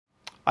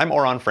I'm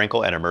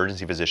Frenkel, an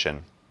emergency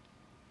physician.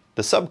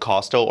 The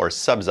subcostal or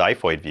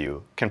subxiphoid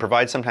view can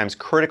provide sometimes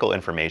critical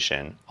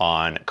information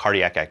on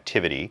cardiac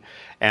activity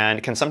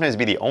and can sometimes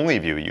be the only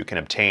view you can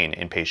obtain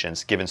in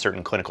patients given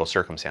certain clinical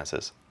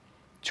circumstances.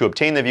 To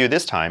obtain the view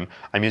this time,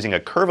 I'm using a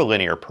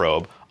curvilinear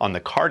probe on the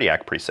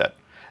cardiac preset,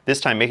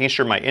 this time making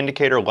sure my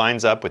indicator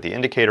lines up with the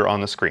indicator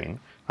on the screen.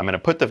 I'm going to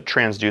put the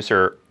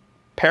transducer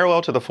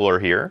parallel to the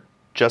floor here,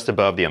 just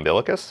above the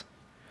umbilicus,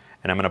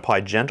 and I'm going to apply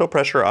gentle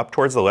pressure up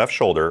towards the left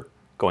shoulder,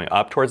 going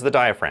up towards the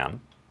diaphragm,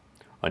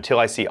 until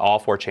I see all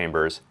 4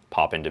 chambers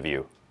pop into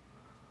view.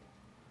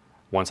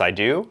 Once I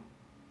do,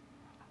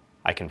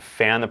 I can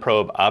fan the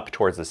probe up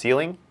towards the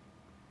ceiling,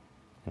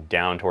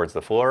 down towards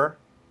the floor,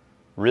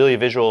 really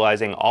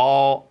visualizing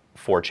all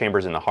 4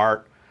 chambers in the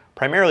heart,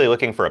 primarily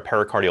looking for a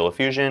pericardial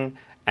effusion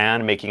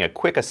and making a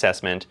quick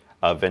assessment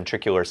of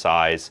ventricular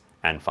size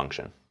and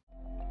function.